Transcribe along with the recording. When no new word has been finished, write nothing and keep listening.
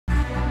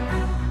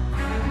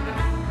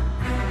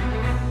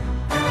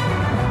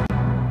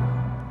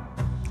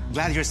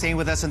Glad you're staying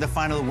with us on The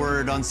Final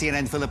Word on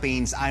CNN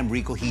Philippines. I'm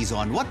Rico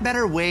Hizon. What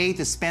better way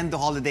to spend the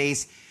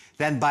holidays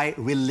than by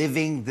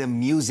reliving the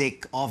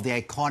music of the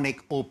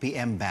iconic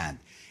OPM band?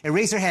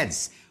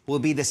 Eraserheads will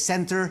be the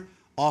center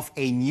of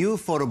a new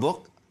photo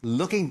book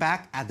looking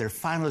back at their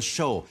final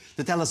show.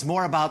 To tell us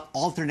more about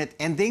alternate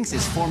endings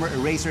is former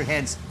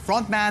Eraserheads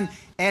frontman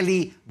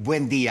Ely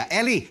Buendia.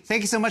 Ely,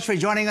 thank you so much for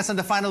joining us on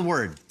The Final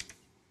Word.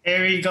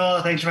 Hey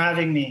Rico, thanks for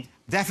having me.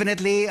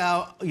 Definitely,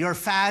 your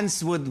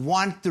fans would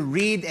want to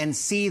read and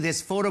see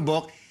this photo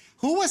book.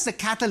 Who was the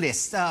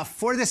catalyst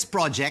for this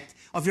project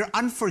of your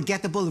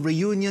unforgettable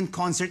reunion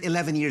concert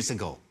 11 years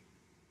ago?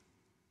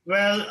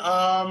 Well,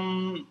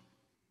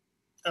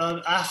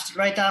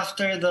 right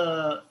after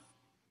the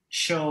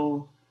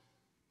show,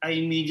 I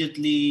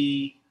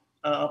immediately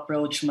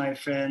approached my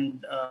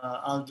friend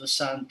Aldo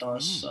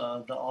Santos,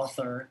 the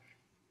author,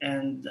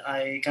 and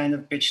I kind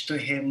of pitched to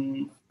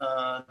him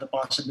the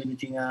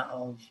possibility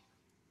of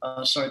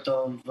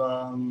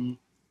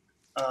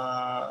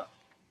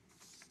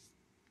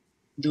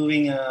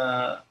doing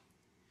a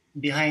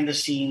behind the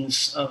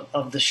scenes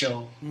of the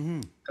show,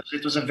 because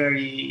it was a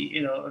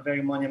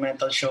very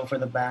monumental show for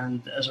the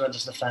band as well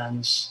as the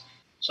fans.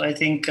 So I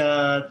think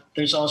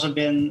there's also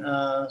been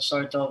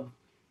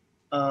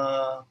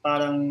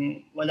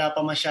parang wala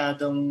pa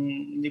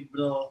masyadong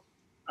libro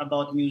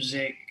about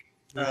music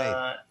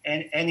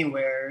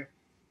anywhere.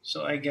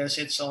 So I guess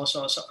it's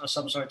also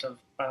some sort of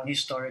parang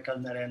historical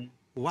na rin.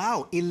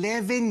 Wow,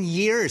 11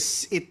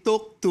 years it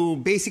took to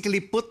basically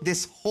put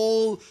this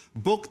whole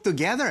book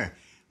together.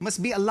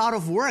 Must be a lot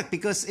of work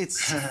because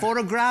it's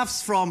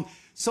photographs from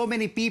so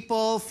many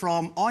people,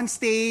 from on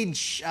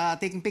stage,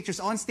 taking pictures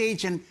on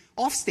stage and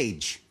off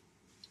stage.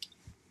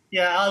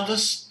 Yeah,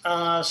 Aldous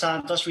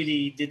Santos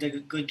really did a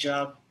good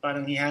job.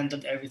 Parang he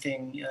handled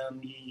everything.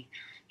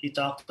 He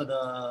talked to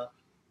the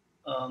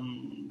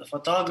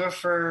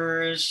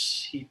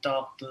photographers. He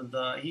talked to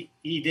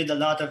he did a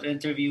lot of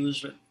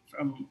interviews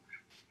from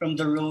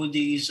the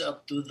roadies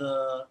up to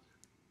the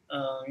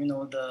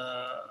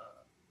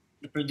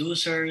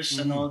producers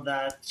and all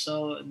that.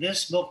 So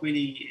this book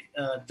really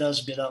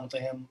does belong to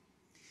him.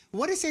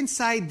 What is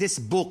inside this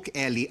book,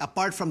 Ely,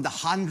 apart from the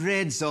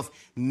hundreds of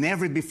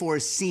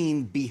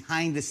never-before-seen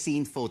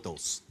behind-the-scene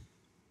photos?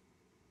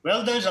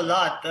 Well, there's a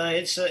lot.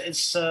 It's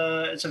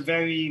a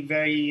very,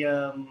 very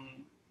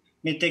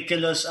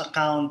meticulous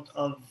account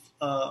of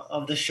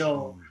the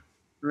show,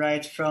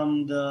 right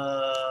from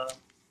the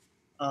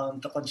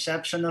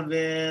conception of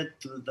it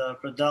to the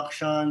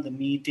production, the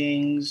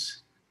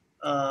meetings.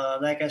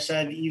 Like I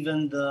said,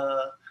 even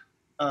the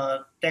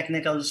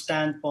technical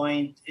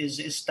standpoint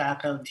is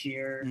tackled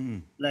here.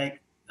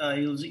 Like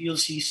you'll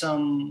see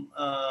some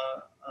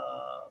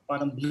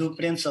parang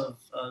blueprints of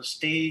the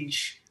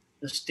stage,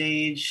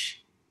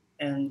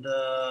 and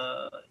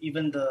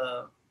even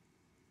the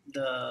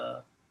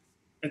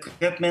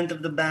equipment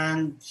of the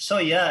band. So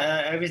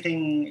yeah,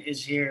 everything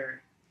is here.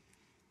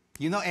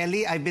 You know,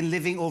 Ely, I've been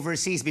living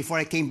overseas before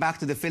I came back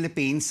to the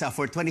Philippines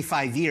for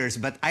 25 years,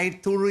 but I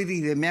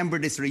truly remember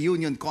this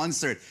reunion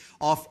concert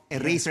of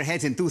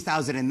Eraserheads in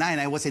 2009.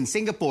 I was in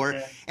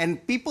Singapore,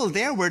 and people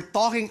there were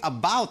talking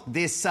about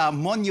this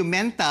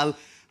monumental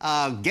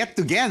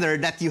get-together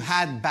that you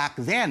had back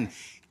then.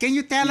 Can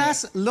you tell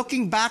us,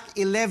 looking back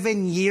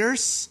 11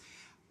 years,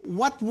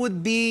 what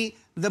would be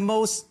the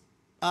most,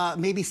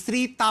 maybe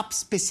 3 top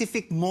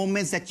specific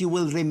moments that you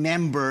will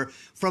remember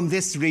from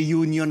this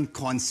reunion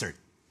concert?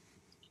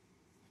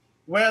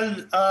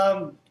 Well,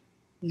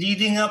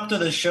 leading up to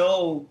the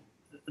show,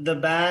 the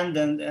band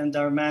and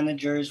our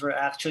managers were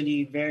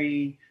actually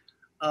very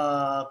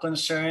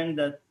concerned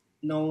that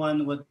no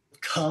one would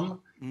come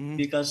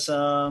because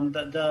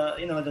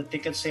the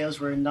ticket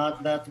sales were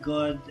not that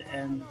good,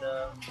 and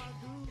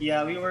we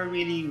were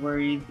really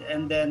worried.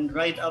 And then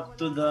right up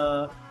to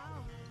the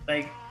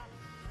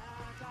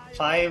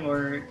 5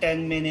 or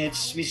 10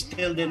 minutes, we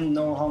still didn't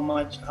know how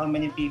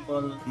many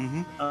people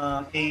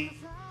came.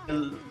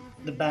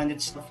 The band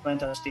itself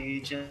went on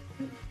stage, and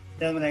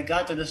then when I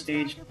got to the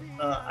stage,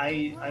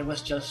 I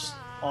was just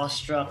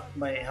awestruck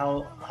by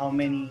how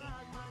many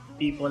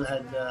people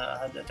had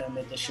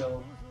attended the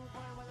show.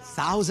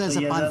 Thousands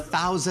upon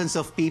thousands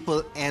of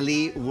people,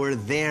 Ely, were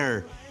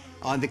there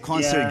on the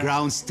concert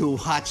grounds to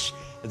watch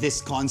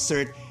this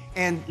concert.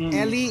 And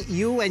Ely,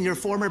 you and your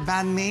former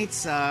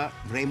bandmates,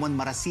 Raymond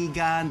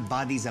Marasigan,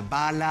 Buddy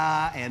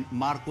Zabala, and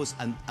Marcos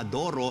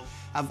Adoro,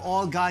 have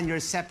all gone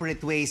your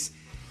separate ways.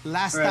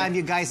 Last time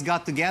you guys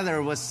got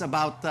together was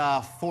about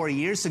 4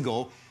 years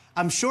ago.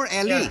 I'm sure,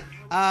 Ely,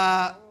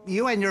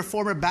 you and your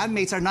former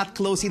bandmates are not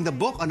closing the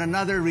book on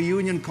another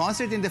reunion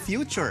concert in the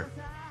future.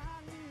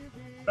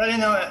 Well,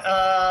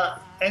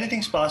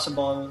 anything's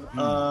possible.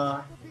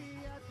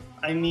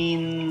 I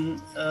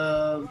mean,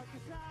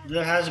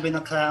 there has been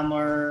a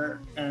clamor,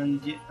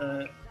 and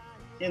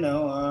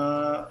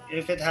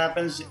if it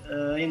happens,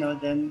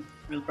 then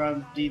we'll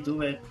probably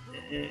do it.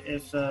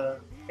 If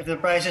If the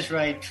price is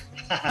right.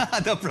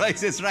 The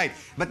price is right.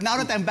 But now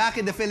that I'm back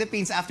in the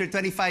Philippines after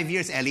 25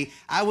 years, Ellie,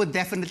 I would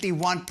definitely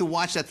want to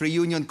watch that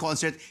reunion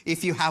concert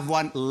if you have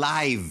one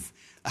live.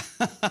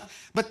 But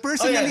Oh yeah,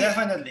 personally,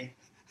 definitely.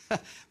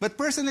 but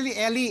personally,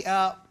 Ellie,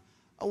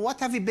 what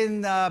have you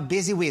been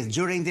busy with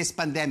during this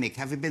pandemic?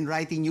 Have you been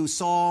writing new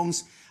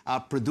songs,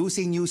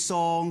 producing new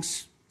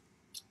songs?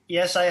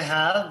 Yes, I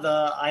have.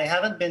 I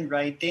haven't been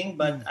writing,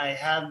 but I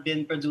have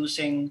been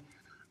producing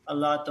a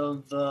lot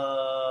of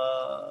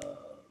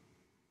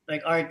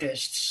like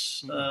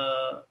artists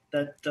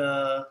that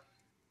the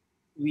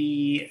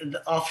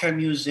offshore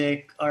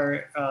music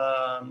are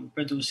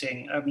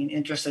producing. I mean,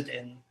 interested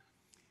in.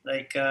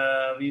 Like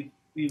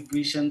we've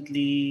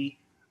recently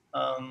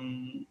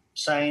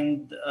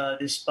signed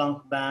this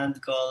punk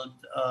band called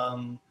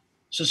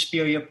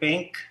Suspiria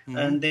Pink,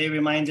 and they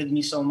reminded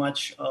me so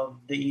much of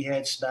the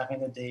E-Heads back in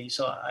the day.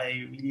 So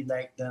I really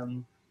like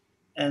them.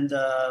 And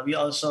we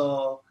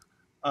also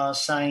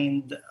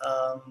signed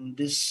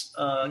this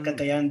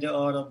Cagayan de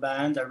Oro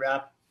band, a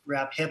rap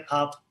hip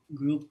hop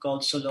group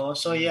called Solo.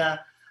 So yeah,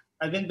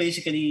 I've been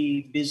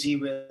basically busy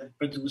with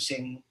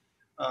producing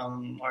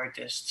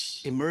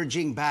artists.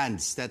 Emerging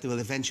bands that will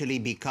eventually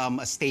become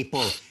a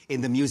staple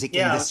in the music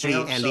Yeah, I industry,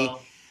 hope Ellie. so.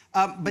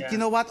 But you Yeah.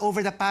 know what?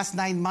 Over the past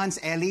 9 months,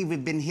 Ellie,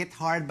 we've been hit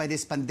hard by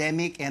this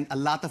pandemic, and a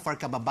lot of our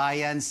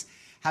kababayans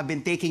have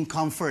been taking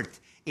comfort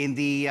in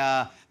the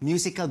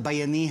musical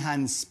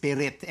bayanihan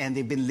spirit, and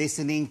they've been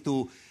listening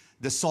to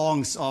the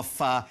songs of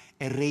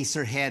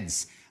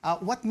Eraserheads.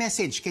 What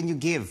message can you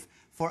give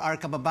for our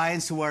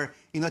kababayans who are,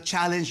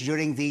 challenged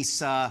during these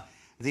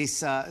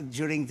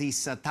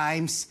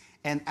times,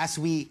 and as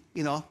we,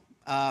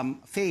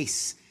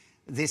 face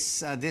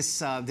this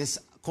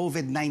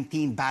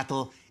COVID-19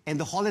 battle and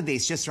the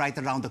holidays just right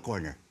around the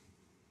corner?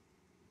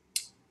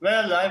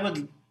 Well, I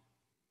would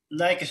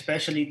like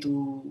especially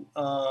to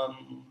uh,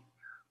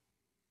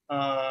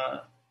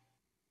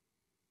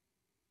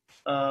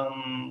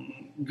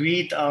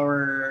 greet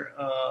our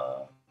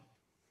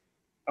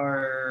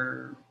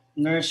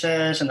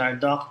nurses and our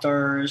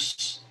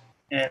doctors,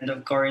 and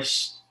of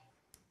course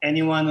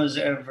anyone who's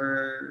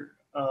ever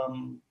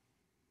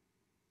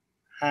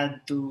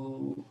had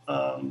to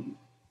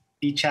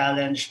be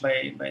challenged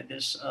by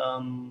this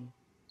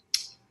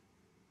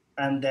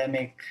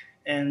pandemic.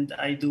 And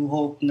I do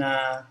hope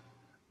na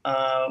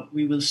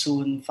we will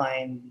soon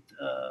find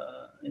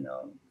a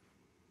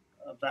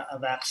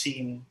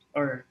vaccine,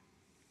 or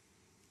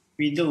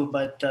we do,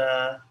 but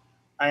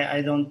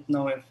I don't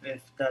know if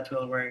that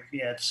will work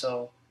yet.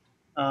 So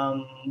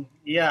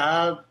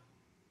yeah,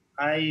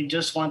 I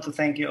just want to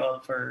thank you all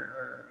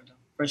for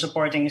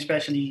supporting,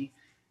 especially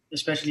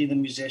the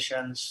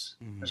musicians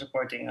for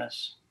supporting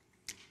us.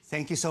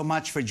 Thank you so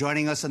much for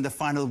joining us on The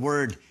Final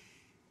Word,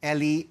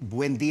 Ely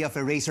Buendia of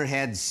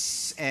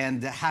Eraserheads,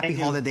 and happy Thank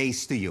you.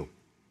 holidays to you.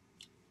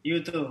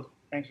 You too.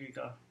 Thanks,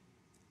 Rico.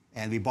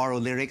 And we borrow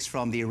lyrics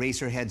from the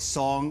Eraserheads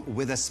song,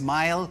 With a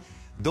Smile.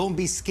 Don't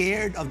be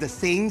scared of the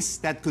things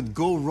that could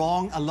go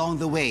wrong along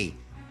the way.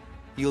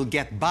 You'll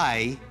get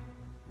by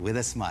with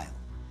a smile.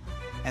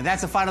 And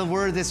that's The Final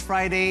Word this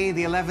Friday,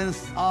 the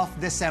 11th of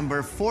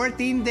December.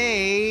 14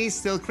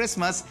 days till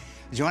Christmas.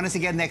 Join us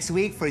again next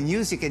week for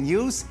news you can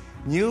use,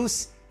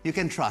 news you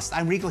can trust.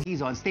 I'm Rico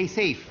Hizon. Stay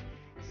safe,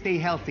 stay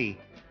healthy.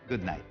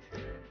 Good night.